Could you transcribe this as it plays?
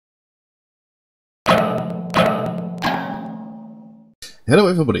Hello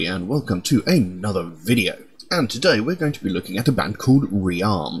everybody and welcome to another video, and today we're going to be looking at a band called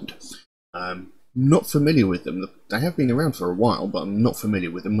Rearmed. Not familiar with them. They have been around for a while, but I'm not familiar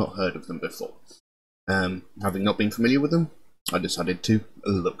with them, not heard of them before. Having not been familiar with them, I decided to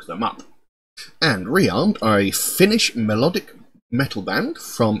look them up. And Rearmed are a Finnish melodic metal band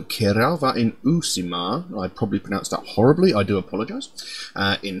from Kerava in Uusimaa. I probably pronounced that horribly, I do apologise.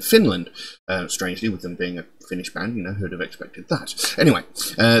 In Finland. Strangely, with them being a Finnish band, you know, who'd have expected that. Anyway,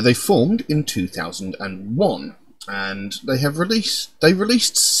 they formed in 2001, and they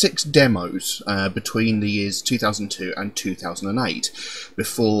released 6 demos between the years 2002 and 2008,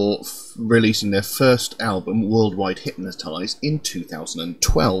 before releasing their first album, Worldwide Hypnotize, in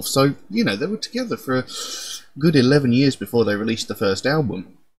 2012. So, you know, they were together for a good 11 years before they released the first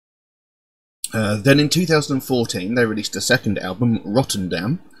album. Then in 2014 they released a second album,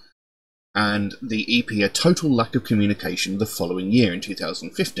 Rotterdam, and the EP A Total Lack of Communication the following year in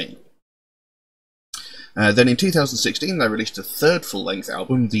 2015. Then in 2016 they released a third full-length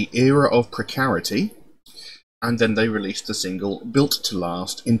album, The Era of Precarity, and then they released the single Built to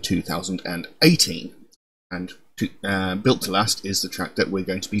Last in 2018. And Built to Last is the track that we're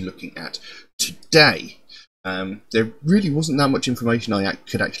going to be looking at today. There really wasn't that much information I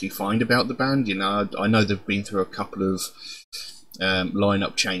could actually find about the band. You know, I know they've been through a couple of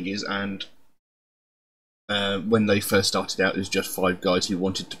lineup changes, and when they first started out, it was just 5 guys who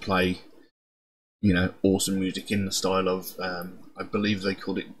wanted to play, you know, awesome music in the style of, I believe they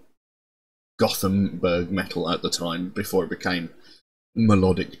called it Gothenburg metal at the time, before it became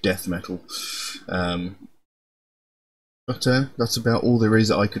melodic death metal. But that's about all there is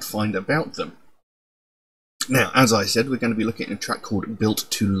that I could find about them. Now, as I said, we're going to be looking at a track called Built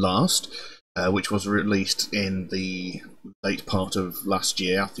to Last, which was released in the late part of last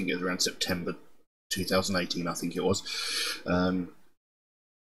year. I think it was around September 2018, I think it was. And,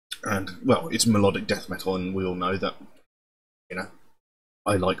 well, it's melodic death metal, and we all know that, you know,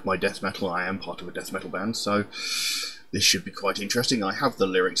 I like my death metal. I am part of a death metal band, so this should be quite interesting. I have the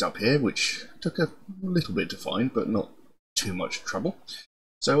lyrics up here, which took a little bit to find, but not too much trouble.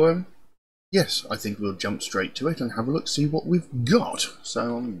 So, yes, I think we'll jump straight to it and have a look, see what we've got.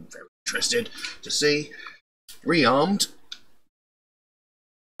 So I'm very interested to see Rearmed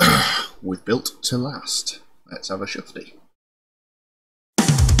with Built to Last. Let's have a shufty.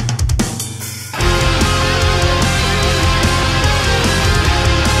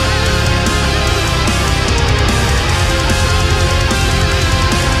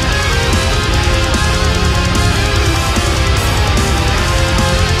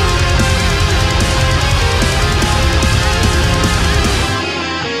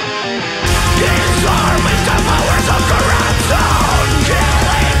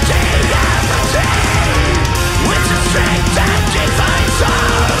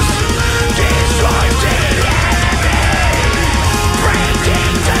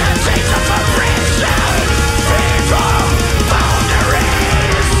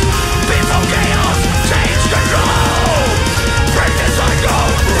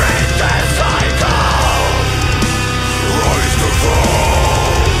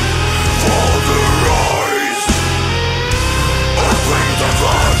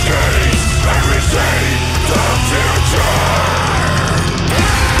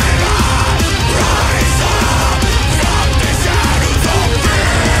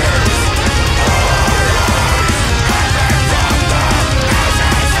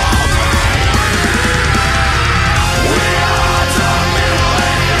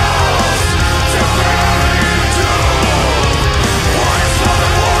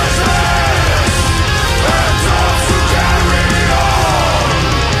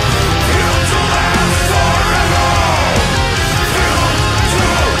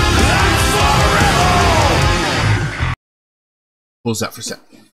 Pause that for a sec.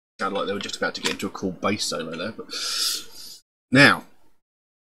 Sounded like they were just about to get into a cool bass solo there. But now,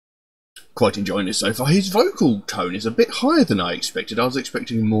 quite enjoying this so far. His vocal tone is a bit higher than I expected. I was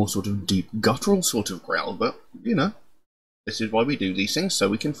expecting a more sort of deep, guttural sort of growl, but, you know, this is why we do these things, so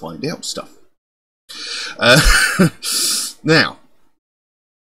we can find out stuff. Now,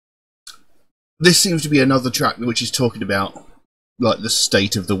 this seems to be another track which is talking about, like, the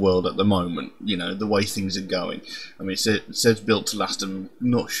state of the world at the moment, you know, the way things are going. I mean, it says Built to Last. I'm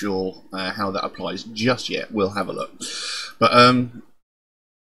not sure how that applies just yet. We'll have a look. But,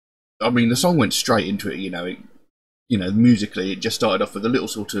 I mean, the song went straight into it, you know. Musically, it just started off with a little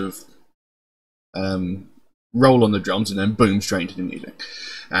sort of roll on the drums, and then boom, straight into the music.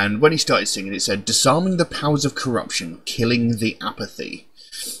 And when he started singing, it said, "Disarming the powers of corruption, killing the apathy.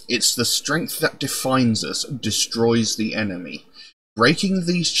 It's the strength that defines us, destroys the enemy. Breaking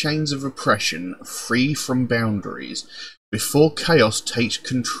these chains of oppression, free from boundaries, before chaos takes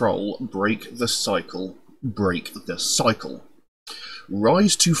control, break the cycle, break the cycle.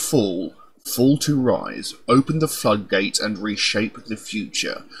 Rise to fall, fall to rise, open the floodgates and reshape the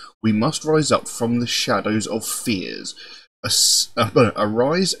future. We must rise up from the shadows of fears.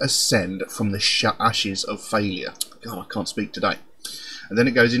 Arise, ascend from the ashes of failure. God, I can't speak today. And then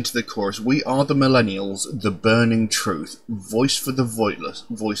it goes into the chorus. We are the millennials, the burning truth, voice for the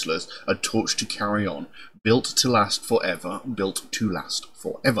voiceless, a torch to carry on, built to last forever, built to last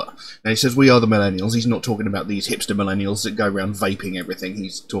forever. Now he says we are the millennials. He's not talking about these hipster millennials that go around vaping everything.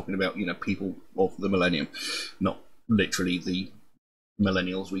 He's talking about, you know, people of the millennium, not literally the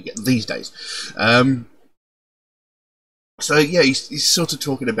millennials we get these days. So yeah, he's sort of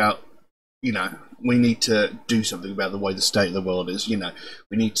talking about, you know, we need to do something about the way the state of the world is. You know,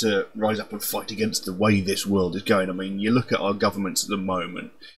 we need to rise up and fight against the way this world is going. I mean, you look at our governments at the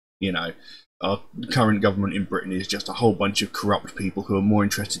moment, you know, our current government in Britain is just a whole bunch of corrupt people who are more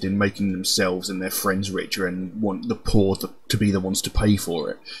interested in making themselves and their friends richer and want the poor to be the ones to pay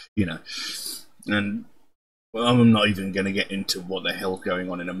for it, you know. And well, I'm not even going to get into what the hell's going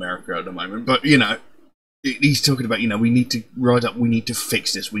on in America at the moment, but, you know, he's talking about, you know, we need to rise up, we need to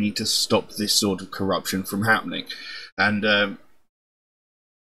fix this, we need to stop this sort of corruption from happening. And,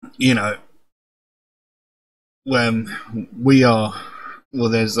 you know, when we are, well,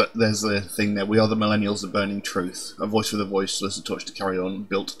 there's the thing there, we are the millennials, the burning truth, a voice for the voiceless, a torch to carry on,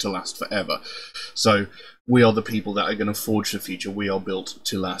 built to last forever. So we are the people that are going to forge the future. We are built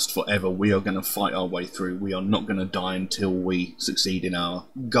to last forever. We are going to fight our way through. We are not going to die until we succeed in our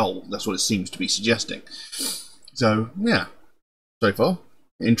goal. That's what it seems to be suggesting. So, yeah. So far,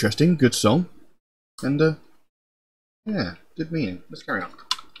 interesting, good song. And, yeah, good meaning. Let's carry on.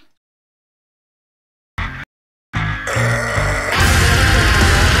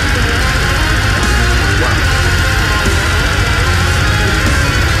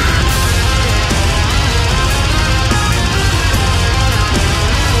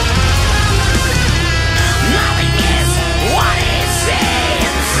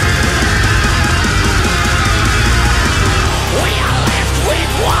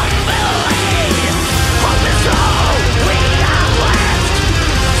 One belief, from this hole we are left.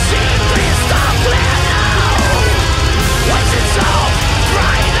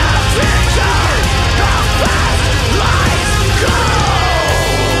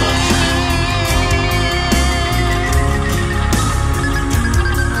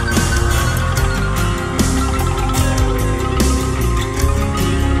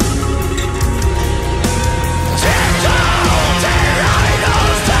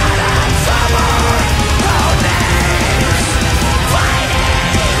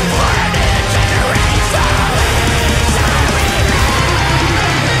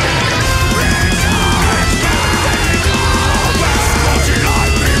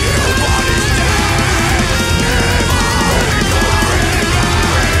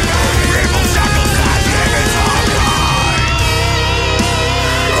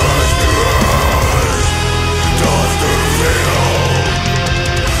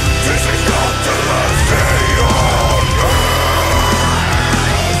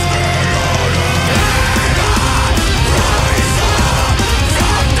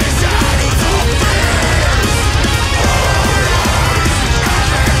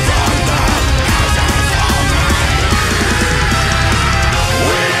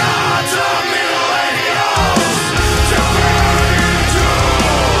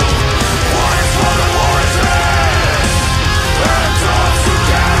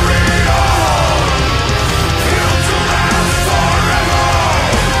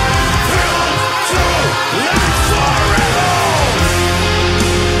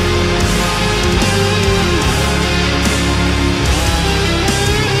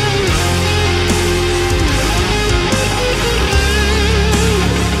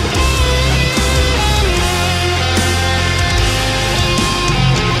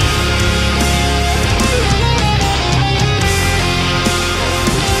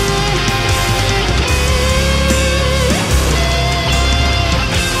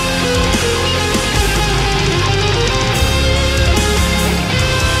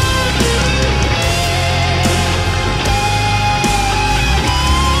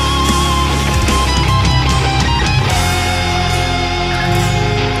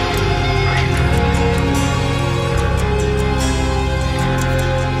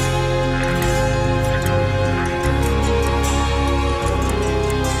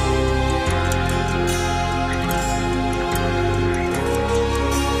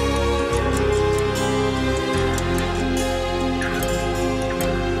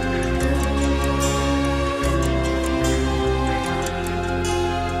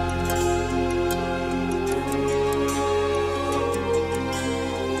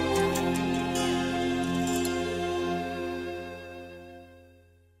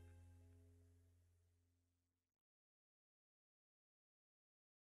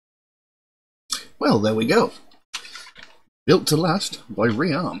 Well, there we go. Built to Last by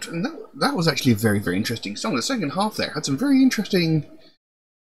Rearmed. And that was actually a very, very interesting song. The second half there had some very interesting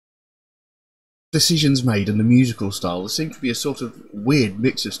decisions made in the musical style. There seemed to be a sort of weird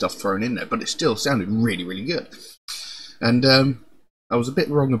mix of stuff thrown in there, but it still sounded really, really good. And I was a bit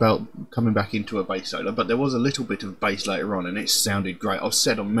wrong about coming back into a bass solo, but there was a little bit of bass later on, and it sounded great. I've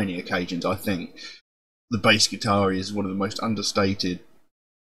said on many occasions, I think the bass guitar is one of the most understated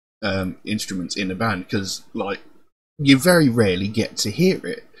instruments in a band, because like you very rarely get to hear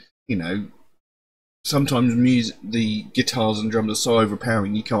it. You know, sometimes the guitars and drums are so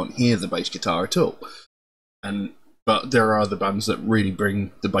overpowering you can't hear the bass guitar at all. But there are other bands that really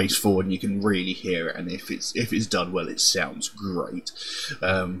bring the bass forward and you can really hear it, and if it's done well, it sounds great.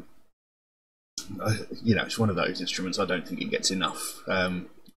 You know, it's one of those instruments I don't think it gets enough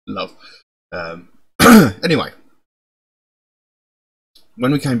love. Anyway,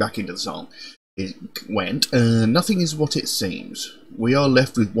 when we came back into the song, it went, nothing is what it seems. We are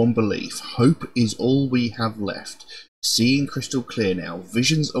left with one belief. Hope is all we have left. Seeing crystal clear now.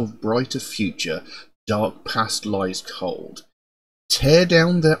 Visions of brighter future. Dark past lies cold. Tear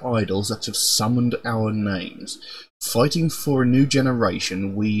down their idols that have summoned our names. Fighting for a new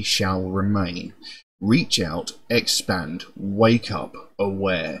generation, we shall remain. Reach out, expand, wake up,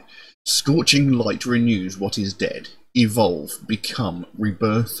 aware. Scorching light renews what is dead. Evolve, become,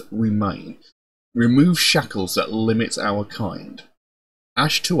 rebirth, remain. Remove shackles that limit our kind.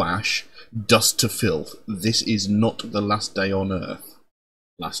 Ash to ash, dust to filth. This is not the last day on earth.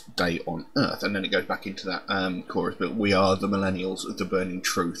 Last day on earth. And then it goes back into that chorus, but we are the millennials of the burning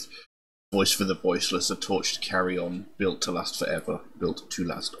truth. Voice for the voiceless, a torch to carry on. Built to last forever. Built to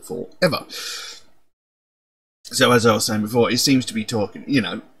last forever. So as I was saying before, it seems to be talking, you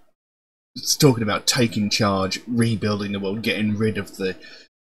know, it's talking about taking charge, rebuilding the world, getting rid of the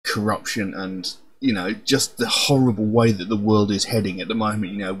corruption and, you know, just the horrible way that the world is heading at the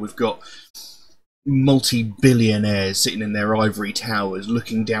moment. You know, we've got multi-billionaires sitting in their ivory towers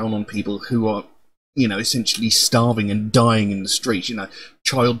looking down on people who are, you know, essentially starving and dying in the streets. You know,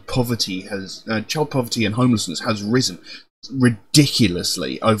 child poverty and homelessness has risen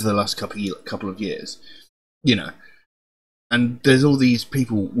ridiculously over the last couple of years. You know, and there's all these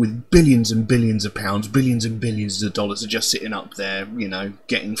people with billions and billions of pounds, billions and billions of dollars are just sitting up there, you know,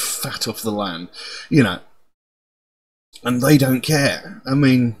 getting fat off the land, you know, and they don't care. I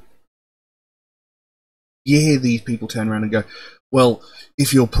mean, you hear these people turn around and go, well,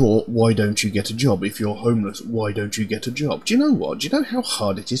 if you're poor, why don't you get a job? If you're homeless, why don't you get a job? Do you know what? Do you know how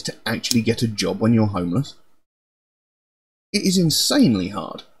hard it is to actually get a job when you're homeless? It is insanely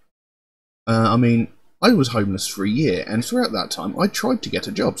hard. I mean, I was homeless for a year, and throughout that time I tried to get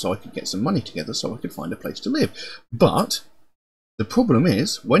a job so I could get some money together so I could find a place to live. But the problem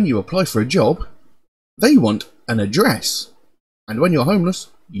is, when you apply for a job, they want an address. And when you're homeless,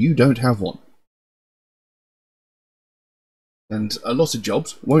 you don't have one. And a lot of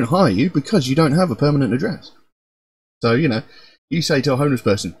jobs won't hire you because you don't have a permanent address. So, you know, you say to a homeless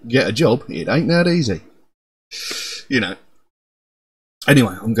person, get a job, it ain't that easy. You know.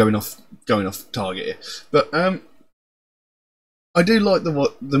 Anyway, I'm going off target here, but I do like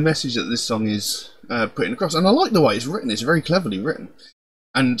the message that this song is putting across, and I like the way it's written. It's very cleverly written,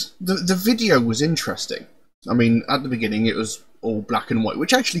 and the video was interesting. I mean, at the beginning it was all black and white,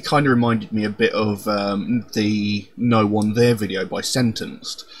 which actually kind of reminded me a bit of the No One There video by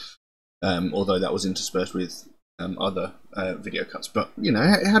Sentenced, although that was interspersed with other video cuts. But you know,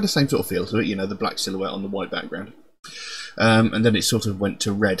 it had the same sort of feel to it. You know, the black silhouette on the white background. And then it sort of went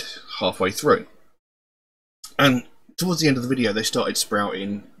to red halfway through. And towards the end of the video, they started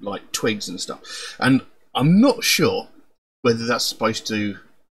sprouting like twigs and stuff. And I'm not sure whether that's supposed to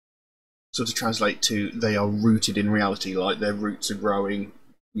sort of translate to they are rooted in reality, like their roots are growing,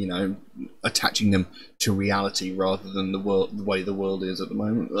 you know, attaching them to reality rather than the way the world is at the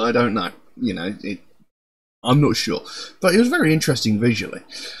moment. I don't know. You know, I'm not sure. But it was very interesting visually.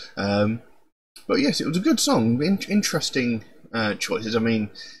 But yes, it was a good song. Interesting choices. I mean,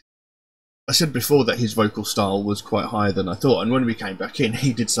 I said before that his vocal style was quite higher than I thought, and when we came back in,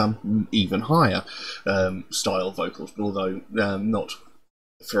 he did some even higher style vocals. But although not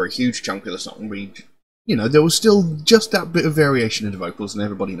for a huge chunk of the song, you know, there was still just that bit of variation in the vocals, and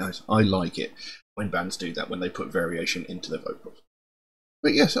everybody knows I like it when bands do that, when they put variation into their vocals.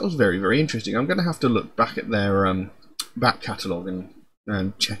 But yes, that was very, very interesting. I'm going to have to look back at their back catalogue and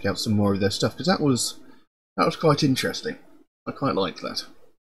check out some more of their stuff, because that was quite interesting. I quite liked that.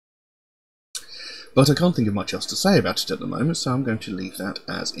 But I can't think of much else to say about it at the moment, so I'm going to leave that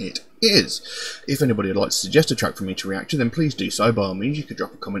as it is. If anybody would like to suggest a track for me to react to, then please do so. By all means, you could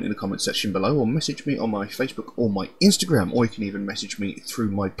drop a comment in the comment section below, or message me on my Facebook or my Instagram, or you can even message me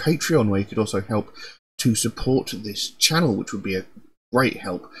through my Patreon, where you could also help to support this channel, which would be a great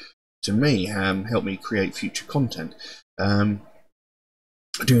help to me, help me create future content.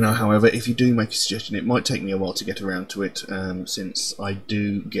 I do know, however, if you do make a suggestion, it might take me a while to get around to it, since I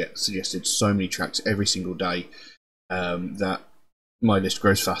do get suggested so many tracks every single day that my list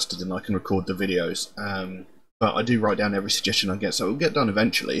grows faster than I can record the videos. But I do write down every suggestion I get, so it will get done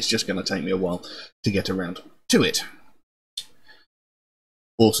eventually. It's just going to take me a while to get around to it.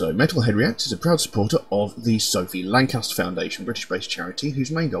 Also, Metalhead Reacts is a proud supporter of the Sophie Lancaster Foundation, British-based charity whose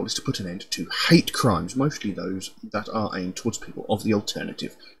main goal is to put an end to hate crimes, mostly those that are aimed towards people of the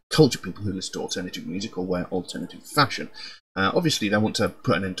alternative culture, people who listen to alternative music or wear alternative fashion. Obviously, they want to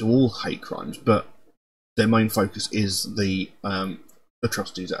put an end to all hate crimes, but their main focus is the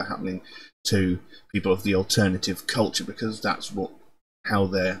atrocities that are happening to people of the alternative culture, because that's how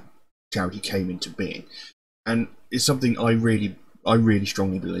their charity came into being. And it's something I really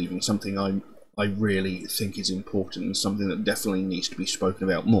strongly believe in, something I really think is important, and something that definitely needs to be spoken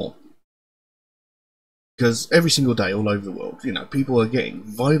about more. Because every single day all over the world, you know, people are getting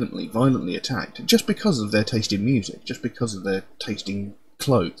violently attacked just because of their taste in music, just because of their taste in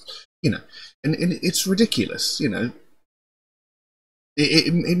clothes, you know, and it's ridiculous, you know.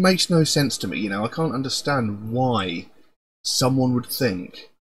 It makes no sense to me, you know. I can't understand why someone would think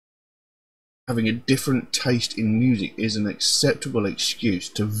having a different taste in music is an acceptable excuse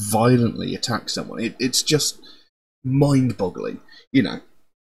to violently attack someone. It's just mind-boggling, you know.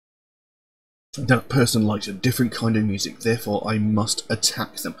 That person likes a different kind of music, therefore I must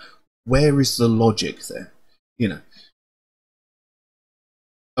attack them. Where is the logic there? You know,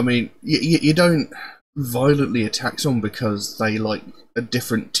 I mean, you don't violently attack someone because they like a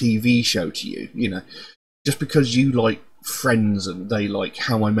different TV show to you, you know. Just because you like Friends and they like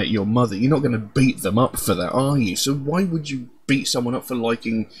How I Met Your Mother, you're not going to beat them up for that, are you? So why would you beat someone up for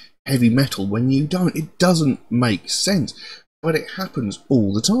liking heavy metal when you don't? It doesn't make sense, but it happens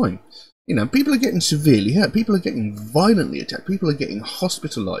all the time. You know, people are getting severely hurt, people are getting violently attacked, people are getting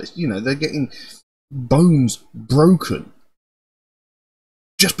hospitalized, you know, they're getting bones broken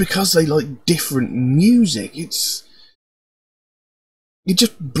just because they like different music. It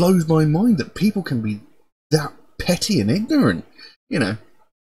just blows my mind that people can be that petty and ignorant, you know.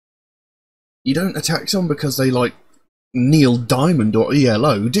 You don't attack someone because they like Neil Diamond or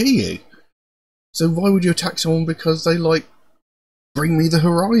ELO, do you? So why would you attack someone because they like Bring Me the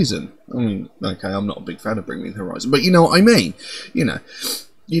Horizon? I mean, okay, I'm not a big fan of Bring Me the Horizon, but you know what I mean. You know,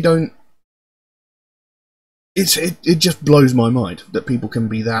 you don't. It just blows my mind that people can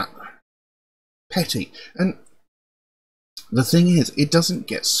be that petty. And the thing is, it doesn't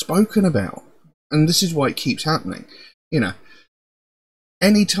get spoken about. And this is why it keeps happening. You know,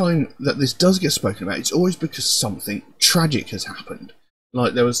 any time that this does get spoken about, it's always because something tragic has happened.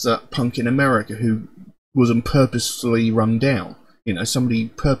 Like there was that punk in America who was purposefully run down. You know, somebody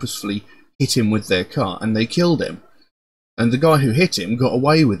purposefully hit him with their car and they killed him. And the guy who hit him got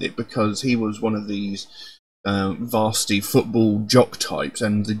away with it because he was one of these varsity football jock types,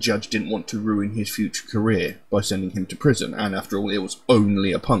 and the judge didn't want to ruin his future career by sending him to prison. And after all, it was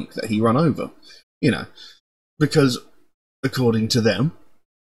only a punk that he ran over. You know, because according to them,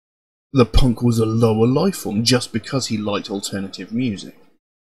 the punk was a lower life form just because he liked alternative music.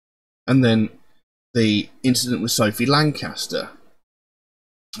 And then the incident with Sophie Lancaster,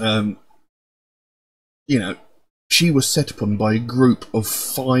 you know, she was set upon by a group of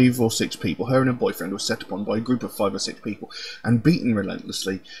 5 or 6 people. Her and her boyfriend were set upon by a group of 5 or 6 people and beaten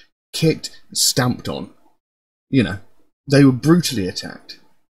relentlessly, kicked, stamped on. You know, they were brutally attacked.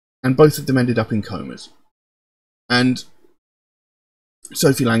 And both of them ended up in comas. And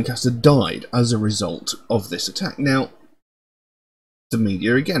Sophie Lancaster died as a result of this attack. Now, the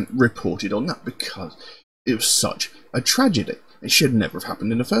media again reported on that because it was such a tragedy. It should never have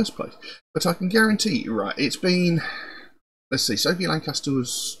happened in the first place. But I can guarantee you, right, it's been... Let's see, Sophie Lancaster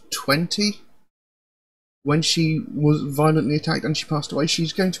was 20 when she was violently attacked and she passed away.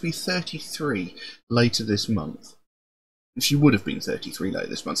 She's going to be 33 later this month. She would have been 33 later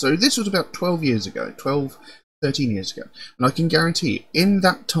this month. So this was about 12 years ago, 13 years ago. And I can guarantee you, in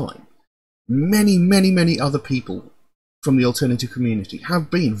that time, many other people from the alternative community have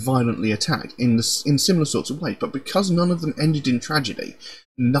been violently attacked in similar sorts of ways. But because none of them ended in tragedy,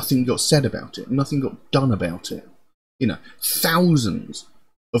 nothing got said about it. Nothing got done about it. You know, thousands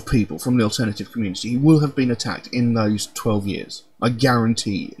of people from the alternative community will have been attacked in those 12 years. I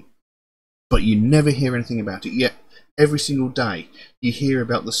guarantee you. but you never hear anything about it. Yet every single day you hear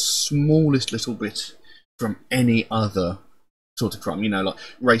about the smallest little bit from any other sort of crime, you know, like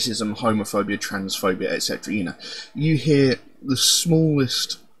racism, homophobia, transphobia, etc. You know, you hear the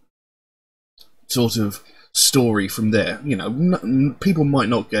smallest sort of story from there. You know, people might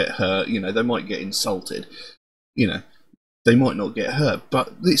not get hurt, you know, they might get insulted, you know, they might not get hurt,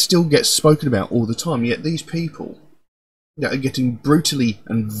 but it still gets spoken about all the time. Yet these people that are getting brutally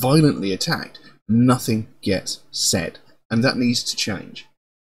and violently attacked, nothing gets said, and that needs to change,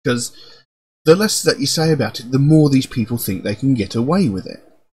 because the less that you say about it, the more these people think they can get away with it.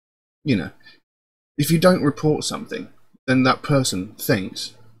 You know, if you don't report something, then that person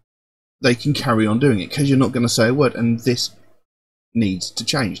thinks they can carry on doing it because you're not going to say a word, and this needs to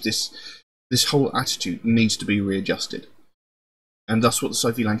change. This whole attitude needs to be readjusted, and that's what the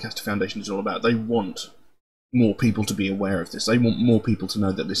Sophie Lancaster Foundation is all about. They want more people to be aware of this. They want more people to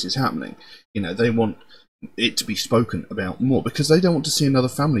know that this is happening. You know, they want it to be spoken about more, because they don't want to see another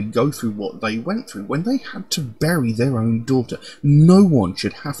family go through what they went through when they had to bury their own daughter. No one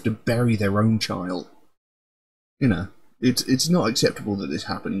should have to bury their own child. You know, it's not acceptable that this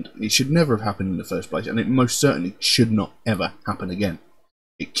happened. It should never have happened in the first place, and it most certainly should not ever happen again.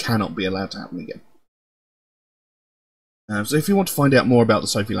 It cannot be allowed to happen again. So if you want to find out more about the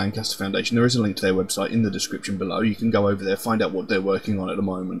Sophie Lancaster Foundation, there is a link to their website in the description below. You can go over there, find out what they're working on at the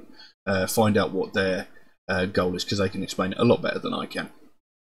moment, find out what their goal is, because they can explain it a lot better than I can.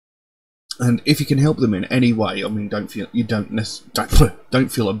 And if you can help them in any way, I mean, don't feel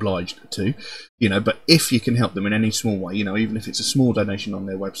obliged to, you know, but if you can help them in any small way, you know, even if it's a small donation on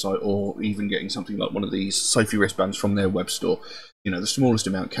their website, or even getting something like one of these Sophie wristbands from their web store, you know, the smallest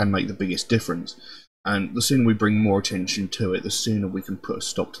amount can make the biggest difference. And the sooner we bring more attention to it, the sooner we can put a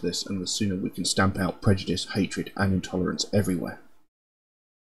stop to this, and the sooner we can stamp out prejudice, hatred, and intolerance everywhere.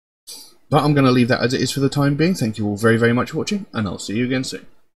 But I'm going to leave that as it is for the time being. Thank you all very, very much for watching, and I'll see you again soon.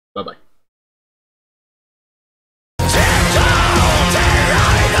 Bye-bye.